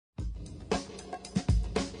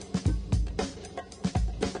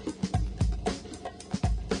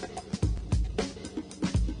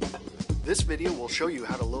This video will show you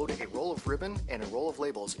how to load a roll of ribbon and a roll of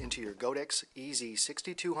labels into your Godex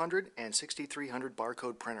EZ6200 and 6300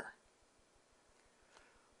 barcode printer.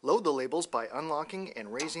 Load the labels by unlocking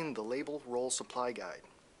and raising the label roll supply guide.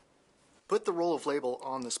 Put the roll of label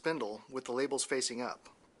on the spindle with the labels facing up.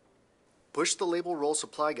 Push the label roll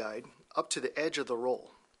supply guide up to the edge of the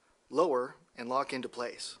roll. Lower and lock into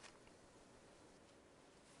place.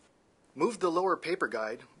 Move the lower paper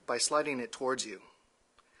guide by sliding it towards you.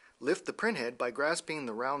 Lift the printhead by grasping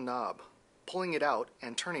the round knob, pulling it out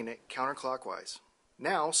and turning it counterclockwise.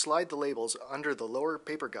 Now slide the labels under the lower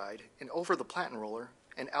paper guide and over the platen roller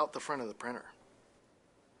and out the front of the printer.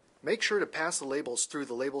 Make sure to pass the labels through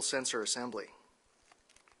the label sensor assembly.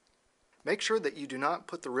 Make sure that you do not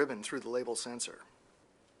put the ribbon through the label sensor.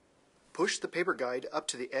 Push the paper guide up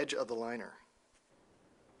to the edge of the liner.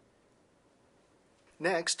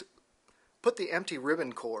 Next, put the empty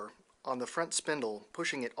ribbon core on the front spindle,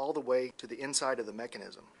 pushing it all the way to the inside of the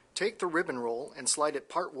mechanism. Take the ribbon roll and slide it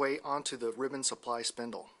part way onto the ribbon supply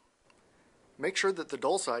spindle. Make sure that the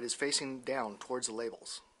dull side is facing down towards the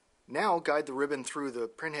labels. Now guide the ribbon through the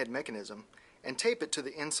printhead mechanism and tape it to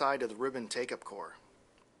the inside of the ribbon take-up core.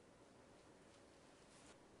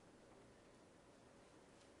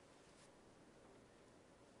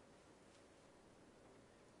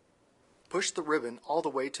 Push the ribbon all the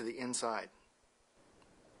way to the inside.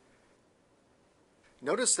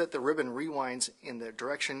 Notice that the ribbon rewinds in the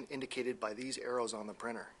direction indicated by these arrows on the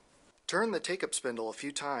printer. Turn the take-up spindle a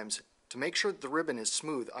few times to make sure that the ribbon is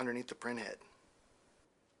smooth underneath the printhead.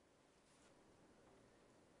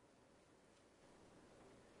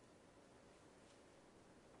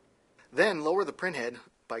 Then lower the printhead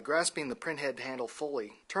by grasping the printhead handle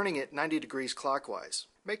fully, turning it 90 degrees clockwise,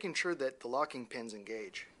 making sure that the locking pins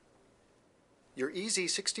engage. Your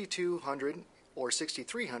EZ6200 or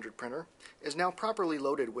 6300 printer is now properly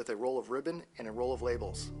loaded with a roll of ribbon and a roll of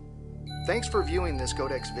labels. Thanks for viewing this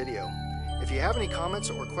Godex video. If you have any comments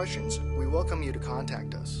or questions, we welcome you to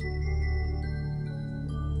contact us.